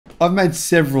I've made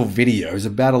several videos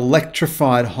about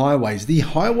electrified highways, the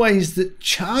highways that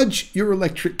charge your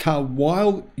electric car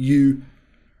while you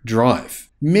drive.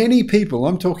 Many people,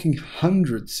 I'm talking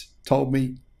hundreds, told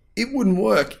me it wouldn't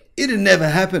work. It'd never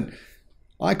happen.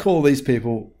 I call these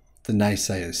people the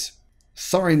naysayers.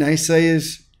 Sorry,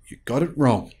 naysayers, you got it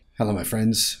wrong. Hello, my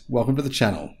friends. Welcome to the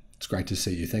channel. It's great to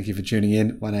see you. Thank you for tuning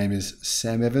in. My name is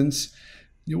Sam Evans.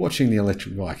 You're watching the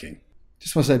Electric Viking.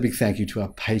 Just want to say a big thank you to our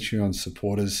Patreon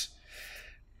supporters.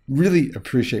 Really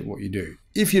appreciate what you do.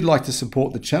 If you'd like to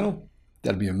support the channel,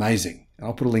 that'd be amazing. And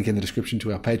I'll put a link in the description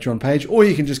to our Patreon page, or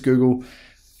you can just Google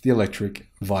the Electric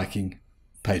Viking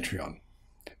Patreon.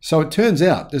 So it turns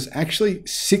out there's actually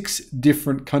 6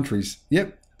 different countries.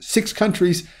 Yep, 6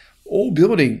 countries all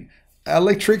building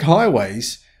electric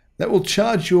highways that will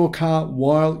charge your car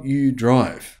while you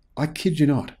drive. I kid you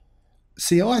not.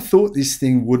 See, I thought this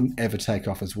thing wouldn't ever take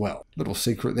off as well. Little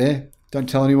secret there. Don't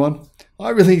tell anyone. I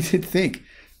really did think,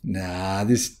 nah,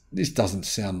 this doesn't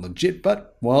sound legit,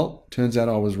 but, well, turns out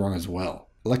I was wrong as well.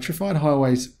 Electrified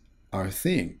highways are a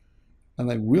thing, and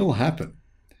they will happen.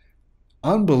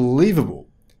 Unbelievable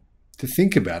to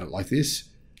think about it like this.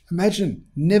 Imagine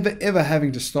never ever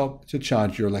having to stop to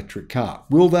charge your electric car.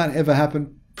 Will that ever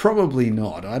happen? Probably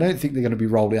not. I don't think they're going to be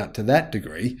rolled out to that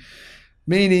degree.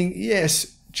 Meaning,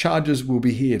 yes, chargers will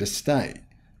be here to stay.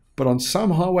 But on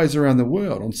some highways around the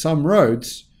world, on some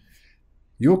roads,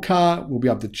 your car will be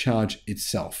able to charge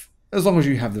itself, as long as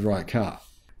you have the right car.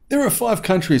 There are 5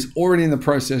 countries already in the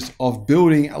process of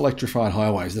building electrified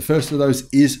highways. The first of those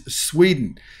is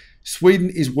Sweden. Sweden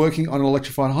is working on an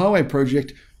electrified highway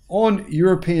project on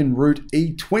European Route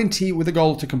E20 with a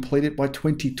goal to complete it by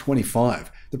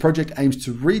 2025. The project aims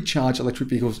to recharge electric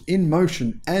vehicles in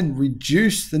motion and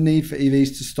reduce the need for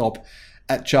EVs to stop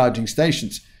at charging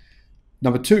stations.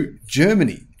 Number 2,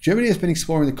 Germany. Germany has been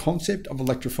exploring the concept of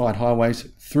electrified highways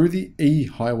through the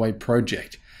e-highway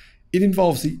project. It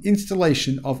involves the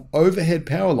installation of overhead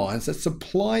power lines that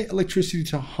supply electricity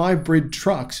to hybrid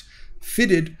trucks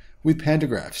fitted with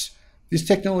pantographs. This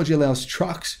technology allows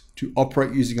trucks to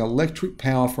operate using electric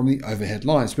power from the overhead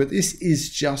lines, but this is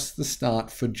just the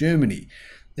start for Germany.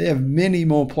 They have many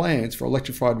more plans for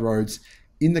electrified roads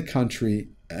in the country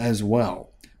as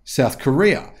well. South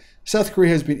Korea. South Korea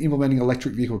has been implementing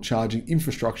electric vehicle charging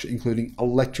infrastructure, including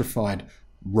electrified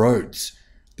roads.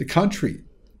 The country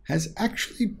has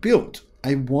actually built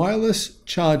a wireless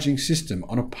charging system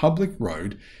on a public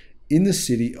road in the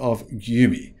city of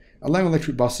Gumi, allowing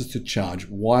electric buses to charge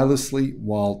wirelessly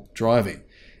while driving.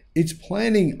 It's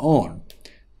planning on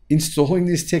installing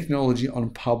this technology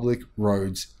on public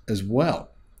roads as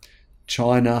well.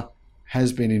 China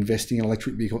has been investing in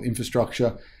electric vehicle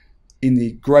infrastructure in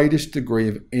the greatest degree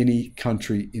of any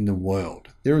country in the world.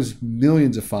 There is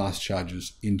millions of fast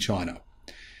chargers in China.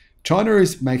 China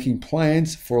is making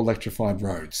plans for electrified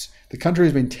roads. The country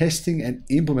has been testing and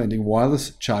implementing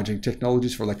wireless charging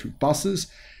technologies for electric buses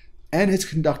and has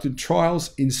conducted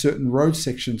trials in certain road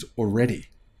sections already.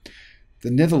 The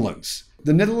Netherlands.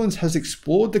 The Netherlands has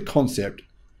explored the concept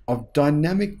of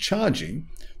dynamic charging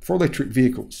for electric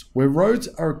vehicles, where roads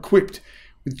are equipped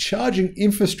with charging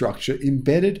infrastructure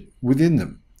embedded within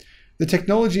them. The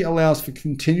technology allows for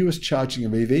continuous charging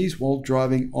of EVs while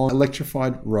driving on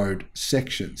electrified road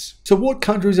sections. So what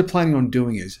countries are planning on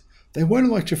doing is, they won't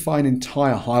electrify an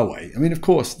entire highway. I mean, of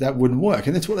course, that wouldn't work.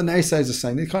 And that's what the naysayers are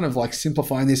saying. They're kind of like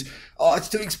simplifying this. Oh, it's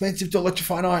too expensive to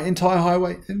electrify an entire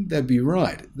highway. And they'd be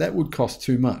right. That would cost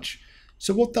too much.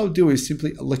 So what they'll do is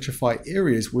simply electrify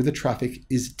areas where the traffic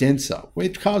is denser, where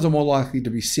cars are more likely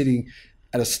to be sitting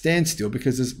at a standstill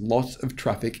because there's lots of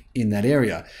traffic in that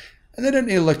area. And they don't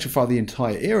need to electrify the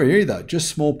entire area either, just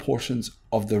small portions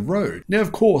of the road. Now,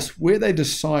 of course, where they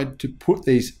decide to put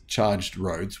these charged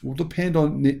roads will depend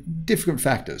on different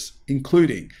factors,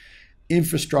 including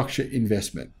infrastructure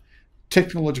investment,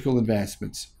 technological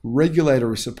advancements,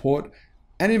 regulatory support,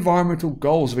 and environmental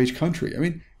goals of each country. I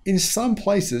mean, in some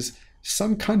places,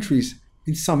 some countries,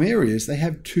 in some areas, they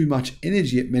have too much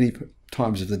energy at many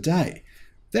times of the day.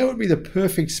 That would be the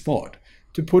perfect spot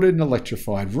to put an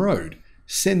electrified road.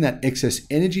 Send that excess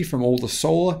energy from all the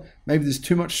solar. Maybe there's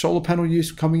too much solar panel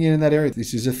use coming in that area.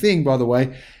 This is a thing, by the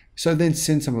way. So then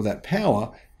send some of that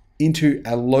power into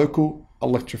a local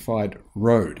electrified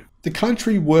road. The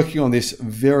country working on this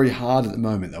very hard at the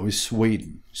moment, though, is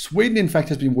Sweden. Sweden, in fact,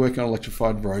 has been working on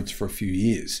electrified roads for a few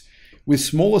years, with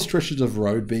smaller stretches of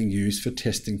road being used for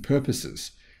testing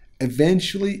purposes.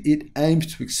 Eventually, it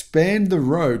aims to expand the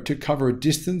road to cover a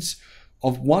distance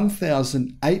of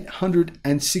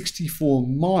 1,864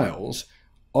 miles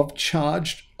of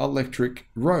charged electric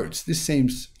roads. This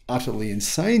seems utterly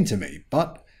insane to me,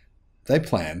 but they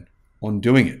plan on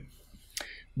doing it.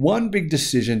 One big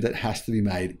decision that has to be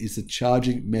made is the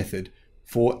charging method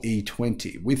for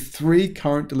E20, with 3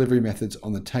 current delivery methods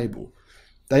on the table.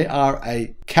 They are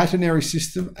a catenary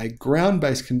system, a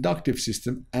ground-based conductive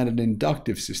system, and an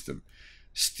inductive system.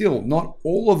 Still, not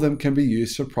all of them can be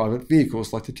used for private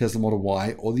vehicles like the Tesla Model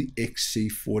Y or the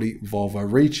XC40 Volvo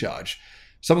Recharge,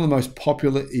 some of the most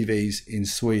popular EVs in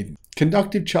Sweden.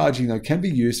 Conductive charging, though, can be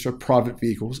used for private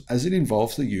vehicles as it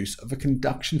involves the use of a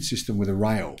conduction system with a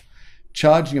rail.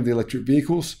 Charging of the electric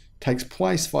vehicles takes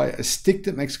place via a stick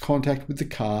that makes contact with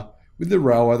the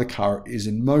rail while the car is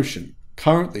in motion.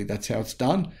 Currently, that's how it's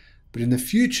done, but in the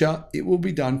future, it will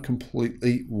be done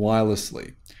completely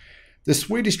wirelessly. The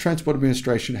Swedish Transport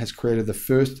Administration has created the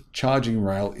first charging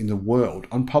rail in the world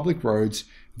on public roads.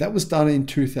 That was done in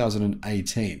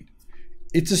 2018.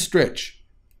 It's a stretch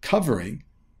covering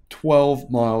 12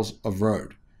 miles of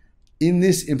road. In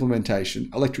this implementation,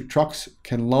 electric trucks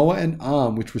can lower an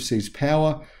arm which receives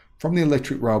power from the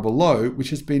electric rail below,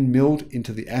 which has been milled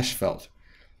into the asphalt.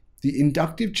 The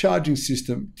inductive charging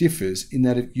system differs in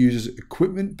that it uses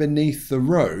equipment beneath the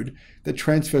road that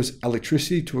transfers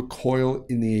electricity to a coil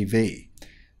in the EV.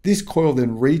 This coil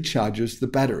then recharges the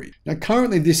battery. Now,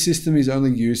 currently this system is only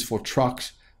used for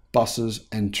trucks, buses,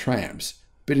 and trams,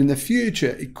 but in the future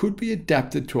it could be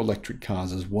adapted to electric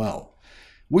cars as well.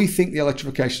 We think the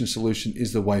electrification solution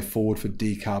is the way forward for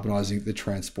decarbonising the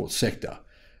transport sector,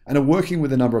 and are working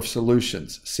with a number of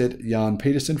solutions, said Jan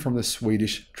Peterson from the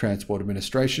Swedish Transport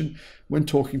Administration when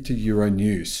talking to Euro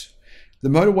News. The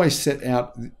motorway set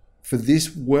out for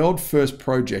this world-first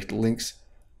project links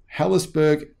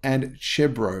Hallsberg and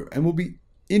Chebro and will be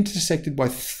intersected by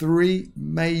 3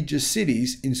 major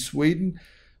cities in Sweden: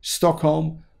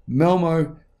 Stockholm,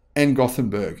 Malmö, and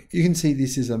Gothenburg. You can see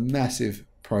this is a massive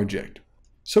project.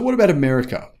 So what about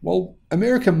America? Well,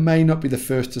 America may not be the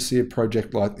first to see a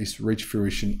project like this reach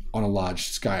fruition on a large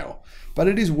scale, but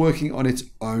it is working on its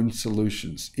own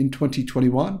solutions. In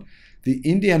 2021, the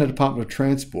Indiana Department of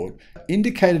Transport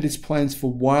indicated its plans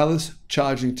for wireless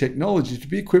charging technology to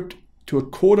be equipped to a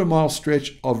quarter-mile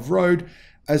stretch of road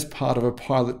as part of a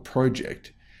pilot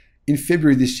project. In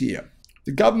February this year,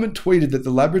 the government tweeted that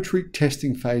the laboratory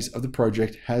testing phase of the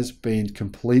project has been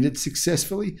completed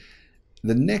successfully.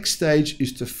 The next stage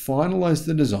is to finalize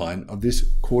the design of this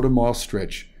quarter-mile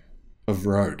stretch of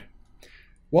road.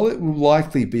 While it will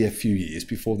likely be a few years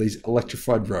before these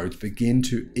electrified roads begin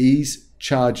to ease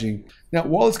charging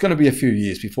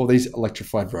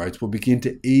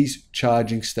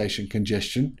charging station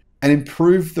congestion and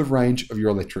improve the range of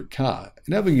your electric car,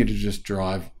 enabling you to just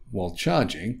drive while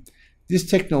charging, this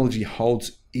technology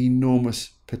holds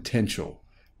enormous potential.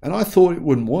 And I thought it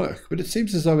wouldn't work, but it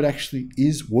seems as though it actually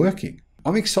is working.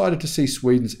 I'm excited to see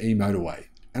Sweden's e-motorway,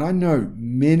 and I know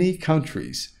many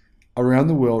countries around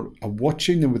the world are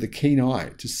watching them with a keen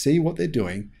eye to see what they're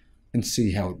doing and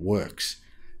see how it works.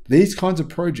 These kinds of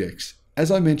projects, as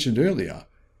I mentioned earlier,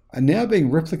 are now being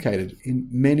replicated in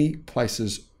many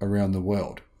places around the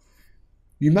world.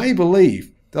 You may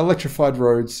believe that electrified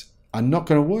roads are not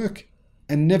going to work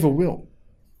and never will,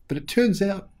 but it turns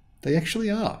out they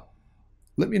actually are.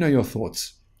 Let me know your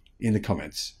thoughts in the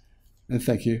comments, and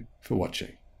thank you for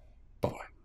watching. Bye-bye.